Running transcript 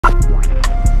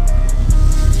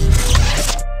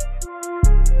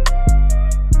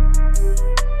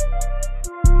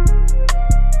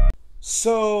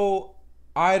So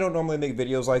I don't normally make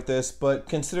videos like this, but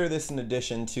consider this in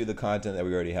addition to the content that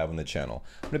we already have on the channel.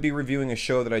 I'm going to be reviewing a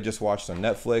show that I just watched on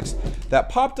Netflix that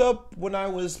popped up when I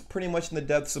was pretty much in the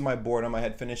depths of my boredom. I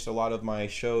had finished a lot of my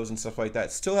shows and stuff like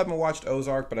that. Still haven't watched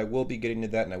Ozark, but I will be getting to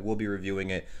that and I will be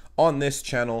reviewing it on this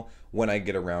channel when I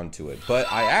get around to it.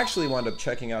 But I actually wound up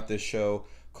checking out this show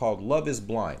called Love is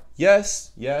Blind. Yes,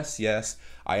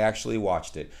 I actually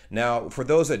watched it. Now, for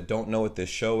those that don't know what this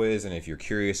show is, and if you're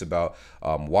curious about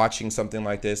watching something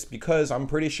like this, because I'm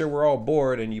pretty sure we're all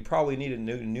bored and you probably need a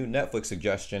new Netflix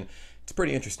suggestion, it's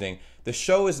pretty interesting. The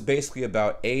show is basically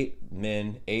about 8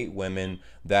 men, 8 women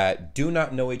that do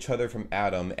not know each other from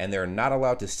Adam, and they're not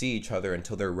allowed to see each other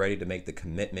until they're ready to make the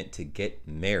commitment to get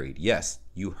married. Yes,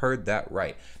 you heard that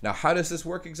right. Now, how does this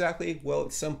work exactly? Well,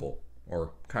 it's simple.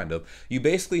 Or kind of. You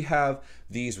basically have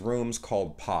these rooms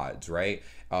called pods, right?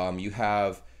 You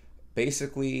have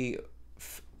basically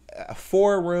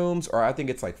 4 rooms, or I think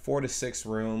it's like 4 to 6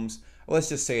 rooms. Let's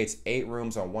just say it's 8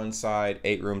 rooms on one side,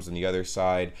 8 rooms on the other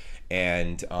side,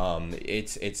 and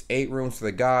it's 8 rooms for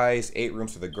the guys, 8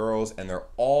 rooms for the girls, and they're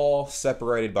all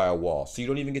separated by a wall, so you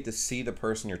don't even get to see the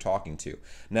person you're talking to.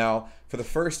 Now, for the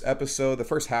first episode, the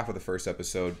first half of the first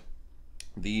episode,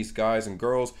 these guys and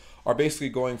girls are basically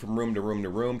going from room to room to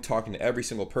room, talking to every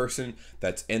single person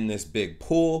that's in this big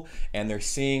pool, and they're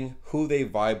seeing who they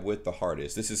vibe with the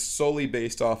hardest. This is solely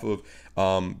based off of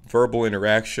verbal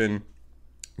interaction,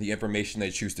 the information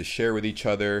they choose to share with each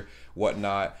other,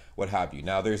 whatnot, what have you.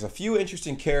 Now, there's a few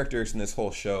interesting characters in this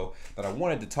whole show that I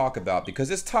wanted to talk about because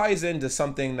this ties into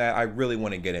something that I really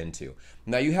want to get into.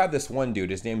 Now, you have this one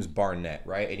dude, his name's Barnett,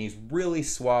 right? And he's really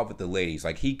suave with the ladies.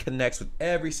 Like, he connects with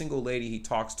every single lady he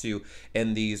talks to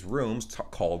in these rooms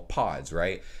called pods,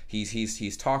 right?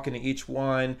 He's talking to each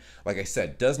one. Like I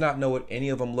said, does not know what any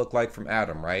of them look like from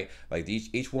Adam, right? Like,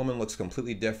 each woman looks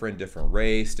completely different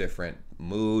race, different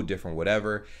mood, different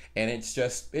whatever. And it's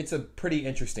a pretty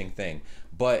interesting thing.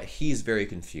 But he's very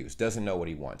confused, doesn't know what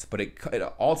he wants. But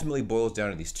it ultimately boils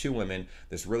down to these 2 women,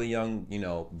 this really young,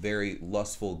 very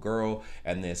lustful girl,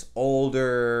 and this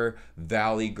older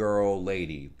valley girl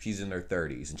lady. She's in her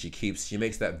 30s, and she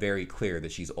makes that very clear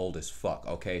that she's old as fuck.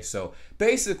 Okay, so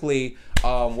basically,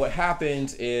 what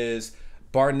happens is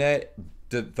Barnett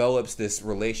develops this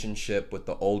relationship with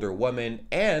the older woman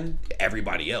and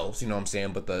everybody else, you know what I'm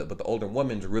saying? But the older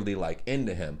woman's really like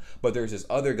into him. But there's this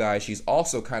other guy she's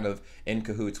also kind of in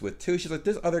cahoots with too. She's like,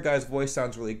 this other guy's voice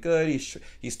sounds really good.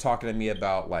 He's talking to me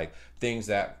about like things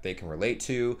that they can relate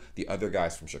to. The other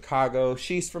guy's from Chicago.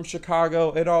 She's from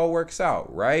Chicago. It all works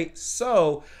out, right?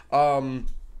 So,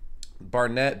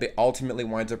 Barnett ultimately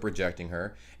winds up rejecting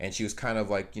her, and she was kind of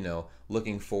like,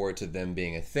 looking forward to them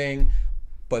being a thing.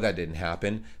 But that didn't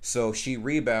happen. So she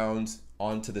rebounds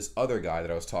onto this other guy that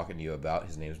I was talking to you about.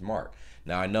 His name's Mark.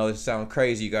 Now, I know it sounds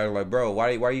crazy. You guys are like, bro,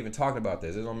 why are you even talking about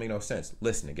this? It don't make no sense.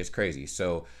 Listen, it gets crazy.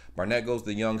 So Barnett goes to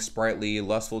the young, sprightly,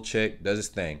 lustful chick, does his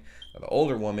thing. Now, the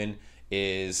older woman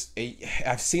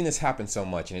I've seen this happen so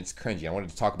much, and it's cringy. I wanted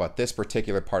to talk about this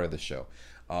particular part of the show.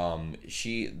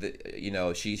 She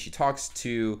talks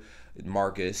to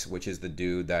Marcus, which is the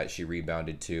dude that she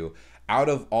rebounded to, out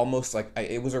of almost like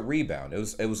it was a rebound. It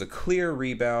was a clear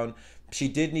rebound. She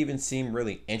didn't even seem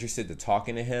really interested to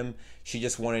talking to him. She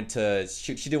just wanted to.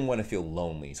 She didn't want to feel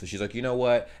lonely. So she's like, you know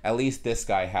what? At least this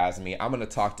guy has me. I'm gonna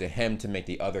talk to him to make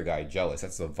the other guy jealous.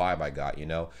 That's the vibe I got,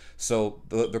 So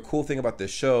the cool thing about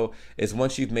this show is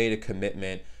once you've made a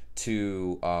commitment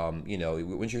to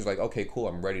when she was like, okay, cool,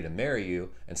 I'm ready to marry you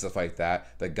and stuff like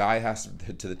that, the guy has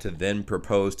to then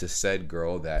propose to said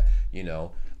girl that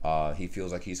he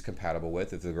feels like he's compatible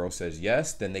with. If the girl says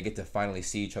yes, then they get to finally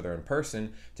see each other in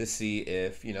person to see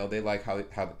if they like how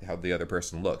the other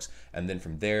person looks, and then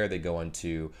from there they go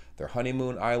into their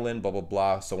honeymoon island, blah blah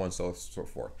blah, so on and so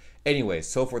forth. Anyways,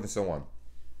 so forth and so on.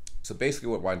 So basically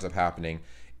what winds up happening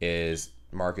is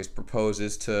Marcus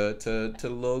proposes to the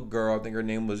little girl. I think her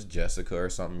name was Jessica or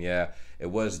something. Yeah, it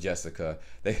was Jessica.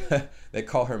 They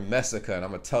call her Messica, and I'm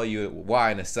gonna tell you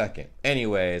why in a second.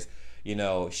 Anyways,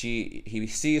 he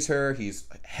sees her. He's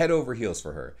head over heels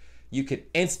for her. You could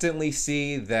instantly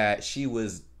see that she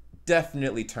was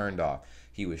definitely turned off.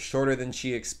 He was shorter than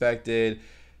she expected.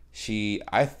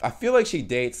 I feel like she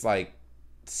dates like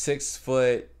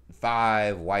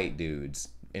 6'5" white dudes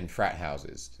in frat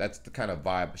houses. That's the kind of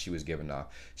vibe she was giving off.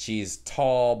 She's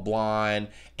tall, blonde,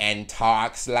 and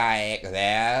talks like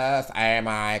this. Oh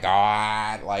my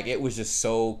God. Like, it was just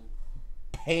so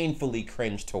painfully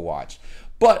cringe to watch.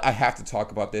 But I have to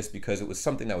talk about this because it was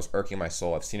something that was irking my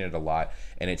soul. I've seen it a lot,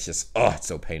 and it's just, oh, it's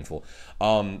so painful.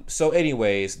 So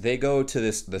anyways, they go to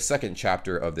the second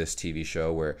chapter of this TV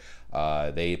show where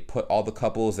they put all the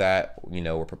couples that, you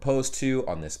know, were proposed to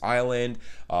on this island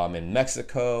in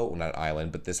Mexico. Well, not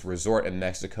island, but this resort in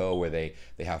Mexico where they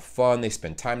have fun. They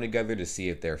spend time together to see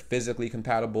if they're physically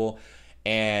compatible.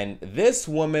 And this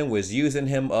woman was using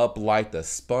him up like the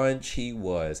sponge he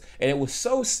was. And it was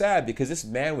so sad because this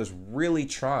man was really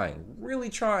trying,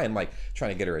 like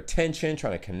trying to get her attention,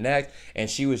 trying to connect. And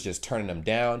she was just turning him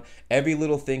down. Every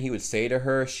little thing he would say to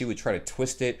her, she would try to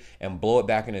twist it and blow it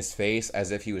back in his face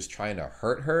as if he was trying to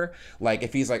hurt her. Like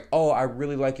if he's like, oh, I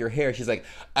really like your hair. She's like,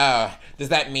 does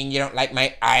that mean you don't like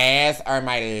my eyes or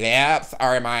my lips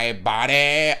or my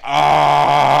body?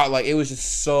 Oh, like it was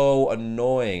just so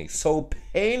annoying, so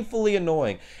painfully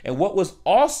annoying. And what was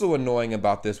also annoying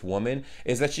about this woman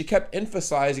is that she kept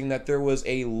emphasizing that there was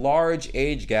a large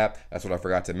age gap, that's what I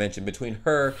forgot to mention, between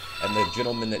her and the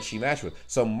gentleman that she matched with.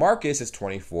 So Marcus is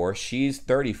 24, she's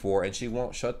 34, and she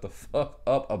won't shut the fuck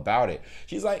up about it.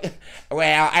 She's like,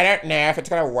 well, I don't know if it's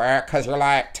gonna work because you're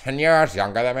like 10 years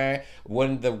younger than me.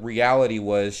 When the reality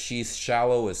was she's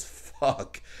shallow as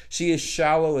fuck. She is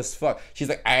shallow as fuck. She's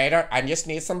like, I just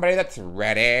need somebody that's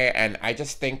ready, and I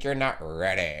just think you're not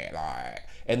ready. Like,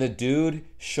 and the dude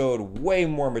showed way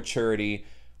more maturity.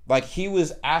 Like he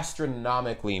was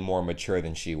astronomically more mature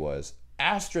than she was.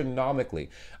 Astronomically.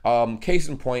 Case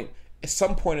in point, at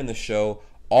some point in the show,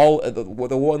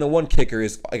 the one kicker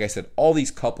is, like I said, all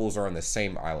these couples are on the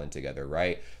same island together,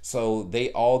 right? So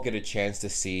they all get a chance to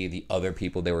see the other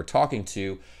people they were talking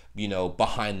to, you know,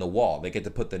 behind the wall. They get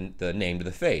to put the name to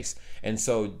the face. And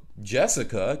so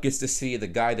Jessica gets to see the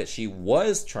guy that she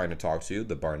was trying to talk to,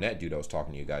 the Barnett dude I was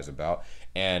talking to you guys about.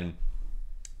 And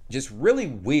just really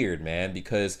weird, man,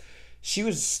 because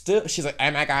she's like,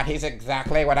 oh my God, he's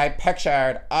exactly what I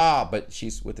pictured. But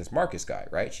she's with this Marcus guy,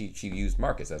 right? She used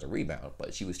Marcus as a rebound,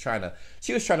 but she was trying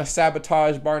to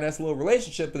sabotage Barnett's little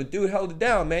relationship, but the dude held it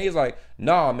down, man. He's like,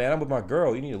 nah, man, I'm with my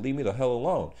girl. You need to leave me the hell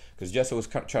alone. Because Jessica was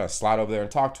trying to slide over there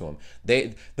and talk to him.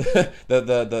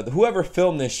 Whoever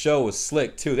filmed this show was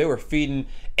slick too. They were feeding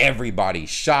everybody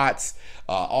shots,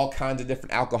 all kinds of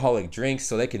different alcoholic drinks,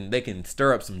 so they can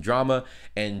stir up some drama.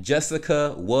 And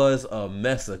Jessica was a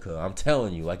messica. I'm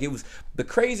telling you, like it was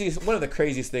one of the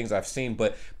craziest things I've seen,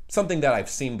 but something that I've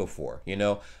seen before. You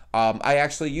know, I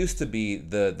actually used to be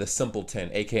the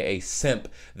simpleton, aka simp,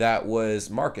 that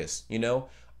was Marcus. You know.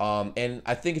 And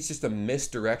I think it's just a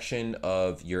misdirection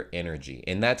of your energy.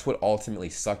 And that's what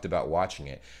ultimately sucked about watching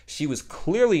it. She was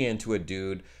clearly into a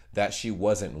dude that she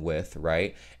wasn't with,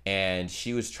 right? And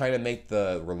she was trying to make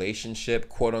the relationship,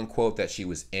 quote unquote, that she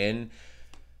was in.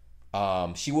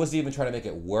 She wasn't even trying to make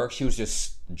it work. She was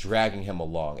just dragging him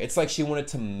along. It's like she wanted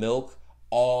to milk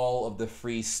all of the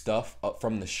free stuff up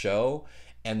from the show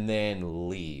and then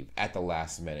leave at the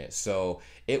last minute. So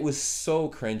it was so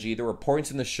cringy. There were points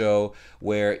in the show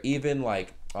where even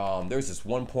like, there's this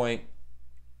one point,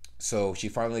 so she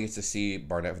finally gets to see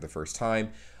Barnett for the first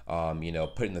time, you know,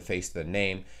 putting the face to the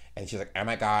name. And she's like, oh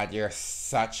my God, you're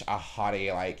such a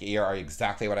hottie. Like, you are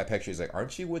exactly what I picture. He's like,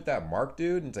 aren't you with that Mark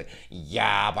dude? And it's like,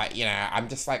 yeah, but, you know, I'm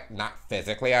just, like, not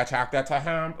physically attracted to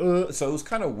him. So it was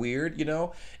kind of weird, you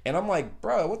know? And I'm like,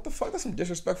 bro, what the fuck? That's some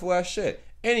disrespectful ass shit.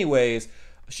 Anyways,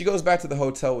 she goes back to the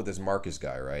hotel with this Marcus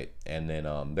guy, right? And then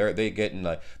they getting,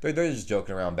 like, they're just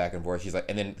joking around back and forth. She's like,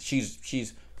 and then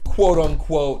she's quote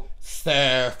unquote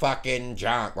so fucking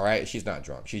drunk, right? She's not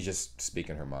drunk. She's just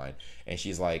speaking her mind. And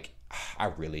she's like, I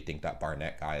really think that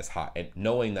Barnett guy is hot. And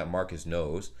knowing that Marcus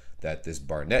knows that this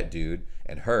Barnett dude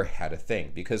and her had a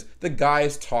thing, because the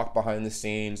guys talk behind the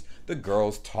scenes, the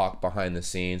girls talk behind the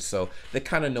scenes, so they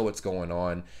kind of know what's going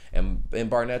on. And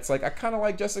Barnett's like, I kind of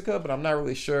like Jessica, but I'm not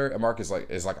really sure. And Marcus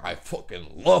is like, I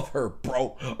fucking love her,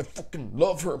 bro. I fucking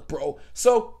love her, bro.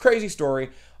 So crazy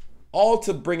story. All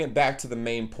to bring it back to the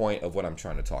main point of what I'm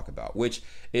trying to talk about, which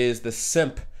is the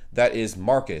simp that is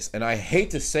Marcus. And I hate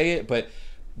to say it, but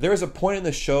there's a point in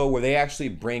the show where they actually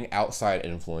bring outside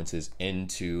influences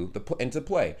into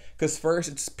play. Because first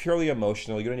it's purely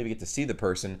emotional, you don't even get to see the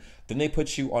person. Then they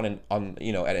put you in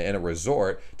a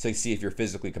resort to see if you're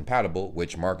physically compatible,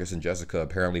 which Marcus and Jessica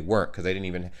apparently weren't, because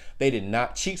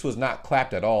cheeks was not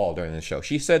clapped at all during the show.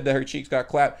 She said that her cheeks got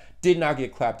clapped, did not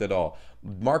get clapped at all.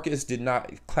 Marcus did not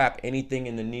clap anything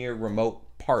in the near remote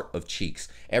part of cheeks.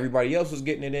 Everybody else was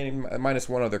getting it in, minus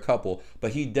one other couple,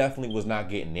 but he definitely was not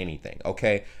getting anything,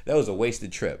 okay? That was a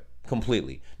wasted trip,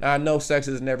 completely. Now, I know sex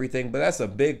isn't everything, but that's a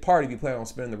big part if you plan on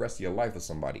spending the rest of your life with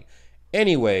somebody.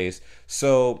 Anyways,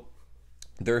 so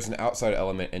there's an outside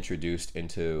element introduced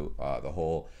into the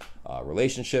whole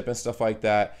relationship and stuff like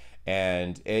that.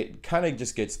 And it kind of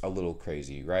just gets a little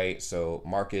crazy, right? So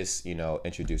Marcus, you know,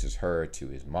 introduces her to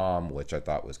his mom, which I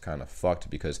thought was kind of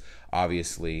fucked because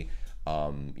obviously,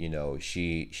 you know,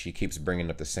 she keeps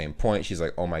bringing up the same point. She's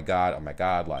like, oh my God,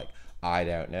 like, I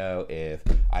don't know if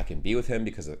I can be with him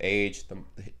because of age.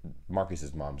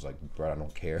 Marcus's mom's like, bro, I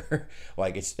don't care.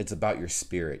 Like, it's about your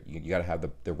spirit. You got to have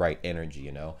the right energy,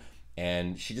 you know?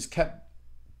 And she just kept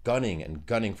gunning and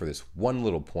gunning for this one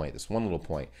little point,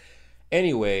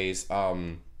 Anyways,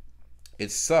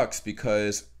 it sucks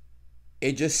because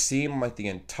it just seemed like the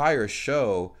entire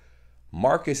show,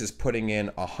 Marcus is putting in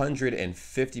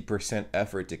 150%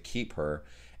 effort to keep her,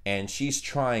 and she's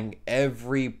trying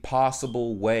every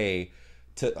possible way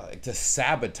to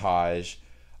sabotage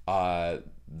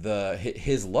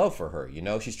his love for her. You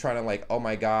know, she's trying to, like, oh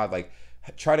my God, like,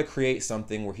 try to create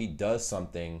something where he does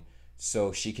something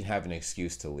so she can have an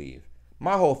excuse to leave.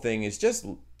 My whole thing is just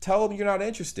tell him you're not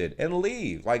interested and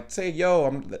leave. Like, say, yo,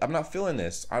 I'm not feeling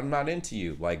this. I'm not into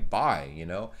you. Like, bye, you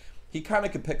know? He kind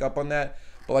of could pick up on that.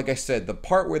 But like I said, the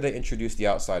part where they introduced the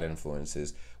outside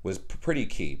influences was pretty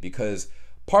key because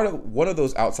one of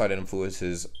those outside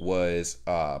influences was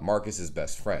Marcus's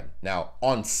best friend. Now,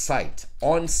 on site,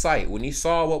 when he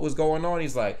saw what was going on,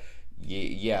 he's like,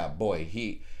 yeah, boy,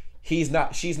 she's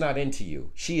not into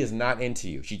you. She is not into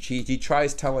you. He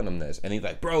tries telling him this, and he's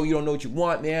like, bro, you don't know what you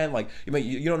want, man. Like, you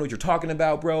don't know what you're talking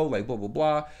about, bro. Like, blah, blah,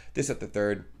 blah. This at the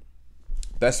third.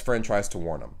 Best friend tries to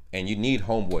warn him, and you need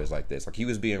homeboys like this. Like, he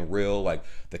was being real. Like,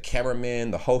 the cameraman,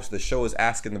 the host of the show is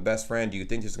asking the best friend, do you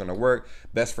think this is gonna work?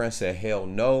 Best friend said, hell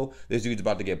no. This dude's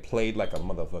about to get played like a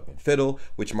motherfucking fiddle,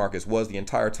 which Marcus was the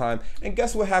entire time. And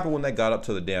guess what happened when they got up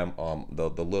to the damn the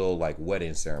little, like,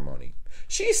 wedding ceremony?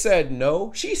 She said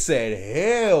no. She said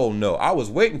hell no. I was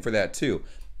waiting for that too.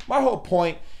 My whole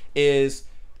point is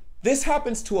this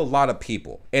happens to a lot of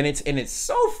people, and it's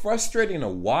so frustrating to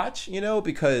watch, you know,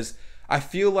 because I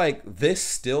feel like this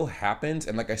still happens.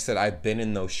 And like I said, I've been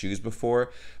in those shoes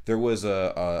before. There was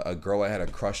a girl I had a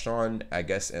crush on, I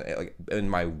guess, like in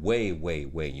my way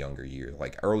younger years,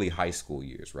 like early high school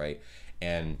years, right?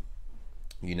 And,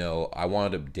 you know, I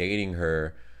wound up dating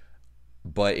her,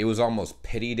 but it was almost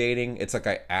pity dating. It's like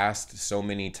I asked so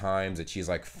many times that she's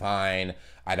like, fine,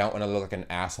 I don't want to look like an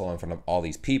asshole in front of all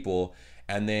these people.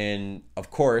 And then, of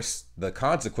course, the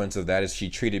consequence of that is she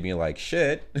treated me like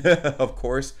shit, of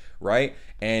course, right?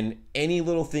 And any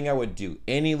little thing I would do,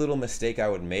 any little mistake I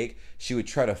would make, she would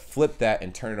try to flip that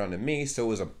and turn it onto me. So it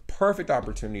was a perfect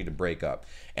opportunity to break up.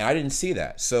 And I didn't see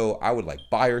that. So I would, like,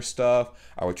 buy her stuff.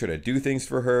 I would try to do things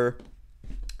for her.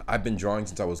 I've been drawing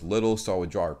since I was little, so I would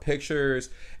draw her pictures.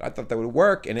 I thought that would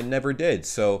work, and it never did.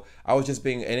 So I was just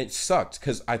being, and it sucked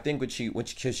because I think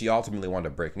because she ultimately wound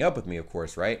up breaking up with me, of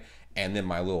course, right? And then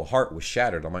my little heart was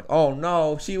shattered. I'm like, oh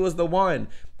no, she was the one.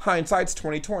 Hindsight's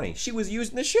 2020. She was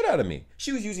using the shit out of me.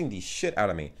 She was using the shit out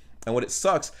of me. And what it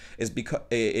sucks is because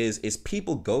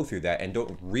people go through that and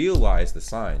don't realize the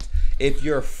signs. If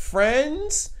your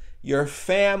friends, your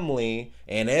family,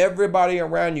 and everybody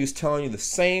around you is telling you the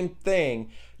same thing,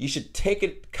 you should take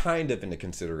it kind of into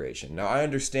consideration. Now, I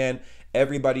understand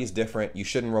everybody's different. You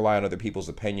shouldn't rely on other people's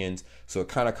opinions. So it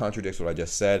kind of contradicts what I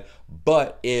just said.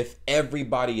 But if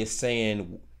everybody is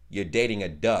saying you're dating a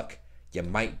duck, you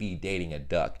might be dating a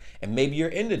duck. And maybe you're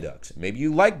into ducks. Maybe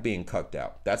you like being cucked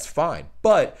out. That's fine.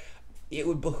 But it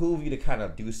would behoove you to kind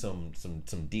of do some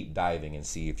deep diving and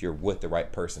see if you're with the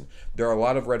right person. There are a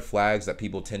lot of red flags that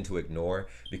people tend to ignore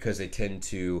because they tend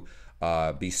to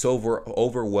be so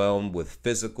overwhelmed with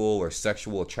physical or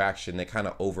sexual attraction. They kind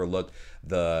of overlook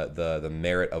the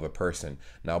merit of a person.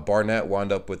 Now, Barnett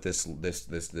wound up with this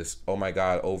oh my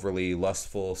God, overly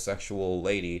lustful sexual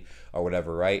lady or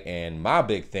whatever, right? And my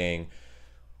big thing,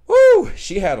 woo,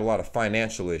 she had a lot of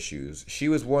financial issues. She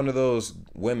was one of those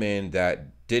women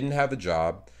that didn't have a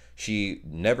job. She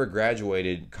never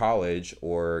graduated college,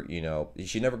 or, you know,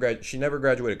 she never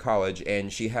graduated college,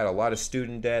 and she had a lot of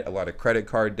student debt, a lot of credit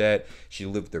card debt. She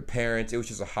lived with her parents. It was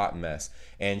just a hot mess.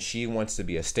 And she wants to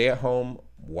be a stay-at-home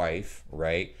wife,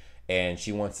 right? And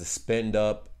she wants to spend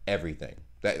up everything.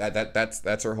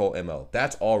 That's her whole MO.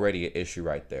 That's already an issue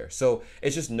right there. So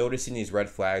it's just noticing these red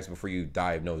flags before you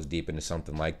dive nose deep into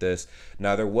something like this.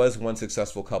 Now, there was one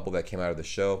successful couple that came out of the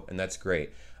show, and that's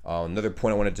great. Another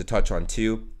point I wanted to touch on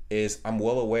too is I'm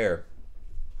well aware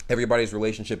everybody's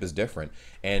relationship is different,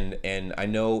 and I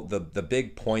know the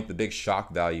big point, the big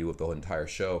shock value of the whole entire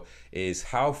show is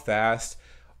how fast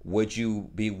would you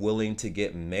be willing to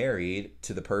get married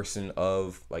to the person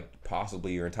of, like,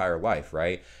 possibly your entire life,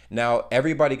 right? Now,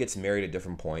 everybody gets married at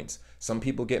different points. Some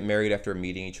people get married after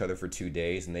meeting each other for 2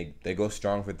 days and they go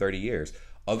strong for 30 years.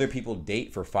 Other people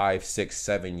date for 5, 6,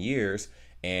 7 years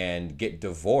and get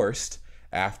divorced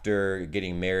after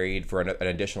getting married for an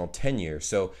additional 10 years.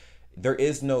 So there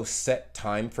is no set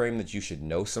time frame that you should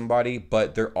know somebody,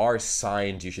 but there are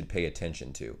signs you should pay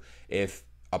attention to. If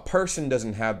a person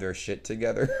doesn't have their shit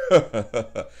together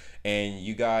and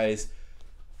you guys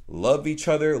love each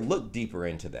other, look deeper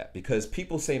into that, because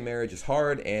people say marriage is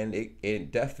hard, and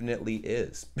it definitely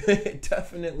is. It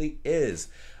definitely is.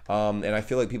 And I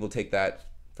feel like people take that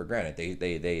for granted.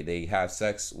 They have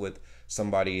sex with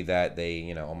somebody that they,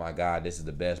 you know, oh my God, this is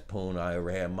the best poon I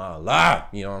ever had in my life.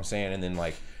 You know what I'm saying? And then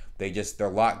like they're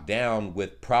locked down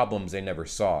with problems they never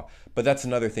saw. But that's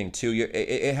another thing too.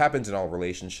 It happens in all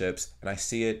relationships, and I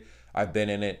see it. I've been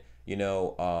in it. You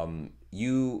know,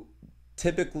 you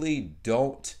typically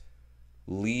don't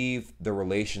leave the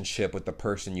relationship with the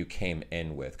person you came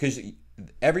in with, because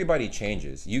everybody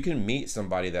changes. You can meet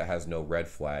somebody that has no red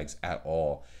flags at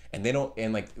all, and they don't,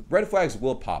 and like red flags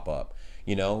will pop up,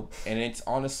 you know. And it's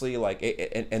honestly like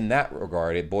in that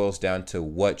regard, it boils down to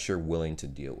what you're willing to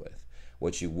deal with,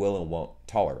 what you will and won't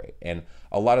tolerate. And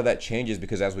a lot of that changes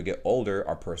because as we get older,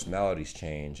 our personalities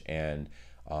change, and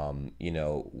you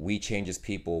know, we change as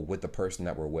people with the person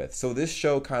that we're with. So this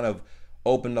show kind of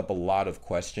opened up a lot of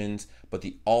questions, but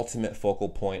the ultimate focal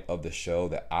point of the show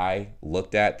that I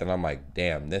looked at that I'm like,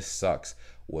 damn, this sucks,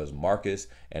 was Marcus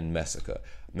and Messica.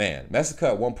 Man, Messica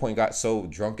at one point got so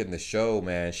drunk in the show,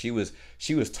 man. She was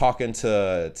talking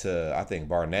to I think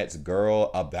Barnett's girl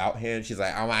about him. She's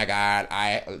like, oh my God,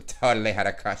 I totally had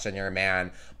a crush on your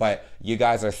man, but you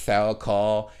guys are so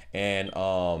cool. And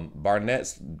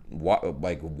Barnett's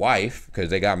wife, because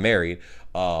they got married,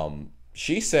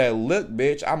 she said, look,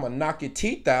 bitch, I'm gonna knock your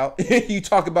teeth out. You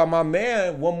talk about my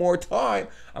man one more time,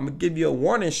 I'm gonna give you a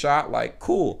warning shot. Like,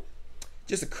 cool.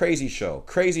 Just a crazy show.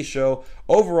 Crazy show.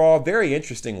 Overall, very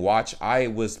interesting watch. I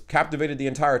was captivated the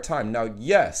entire time. Now,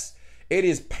 yes, it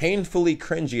is painfully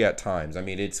cringy at times. I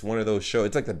mean, it's one of those shows.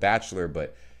 It's like The Bachelor,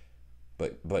 but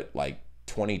like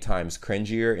 20 times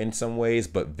cringier in some ways,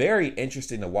 but very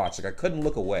interesting to watch. Like, I couldn't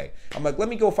look away. I'm like, let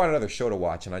me go find another show to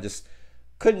watch, and I just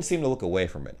couldn't seem to look away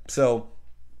from it. So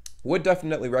would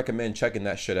definitely recommend checking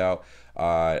that shit out.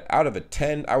 Out of a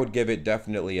 10, I would give it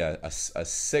definitely a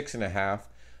 6.5.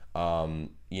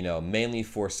 You know, mainly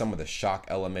for some of the shock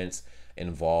elements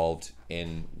involved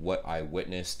in what I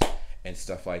witnessed and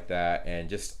stuff like that, and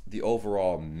just the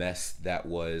overall mess that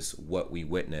was what we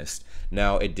witnessed.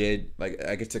 Now, it did, like,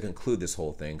 I get to conclude this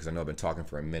whole thing because I know I've been talking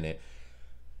for a minute.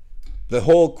 The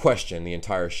whole question, the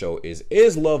entire show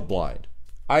is love blind?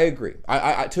 I agree.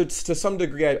 To some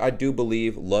degree, I do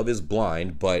believe love is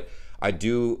blind, but I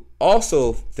do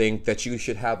also think that you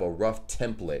should have a rough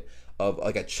template of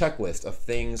like a checklist of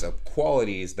things, of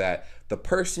qualities that the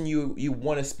person you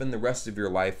want to spend the rest of your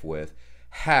life with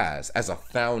has as a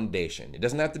foundation. It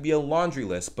doesn't have to be a laundry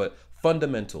list, but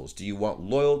fundamentals. Do you want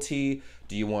loyalty?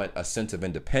 Do you want a sense of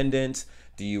independence?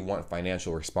 Do you want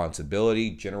financial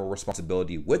responsibility, general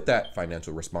responsibility with that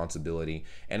financial responsibility,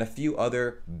 and a few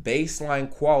other baseline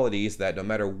qualities that no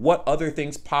matter what other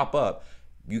things pop up,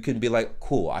 you can be like,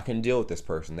 cool, I can deal with this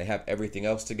person. They have everything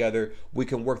else together. We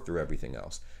can work through everything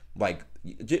else. Like,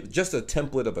 just a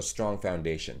template of a strong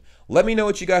foundation. Let me know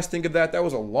what you guys think of that. That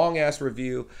was a long ass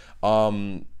review.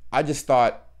 I just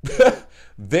thought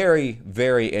very,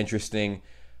 very interesting.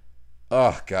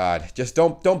 Oh God, just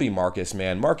don't be Marcus,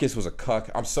 man. Marcus was a cuck.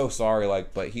 I'm so sorry,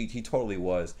 like, but he totally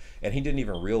was, and he didn't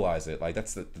even realize it. Like,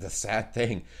 that's the sad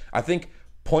thing. I think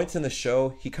points in the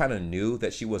show he kind of knew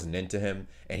that she wasn't into him,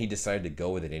 and he decided to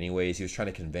go with it anyways. He was trying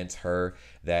to convince her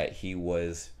that he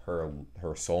was her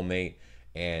soulmate,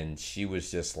 and she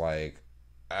was just like,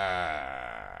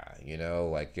 you know,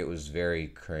 like, it was very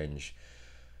cringe,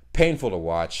 painful to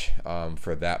watch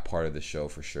for that part of the show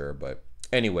for sure. But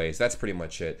anyways, that's pretty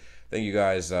much it. Thank you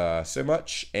guys so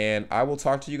much, and I will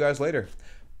talk to you guys later.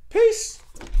 Peace.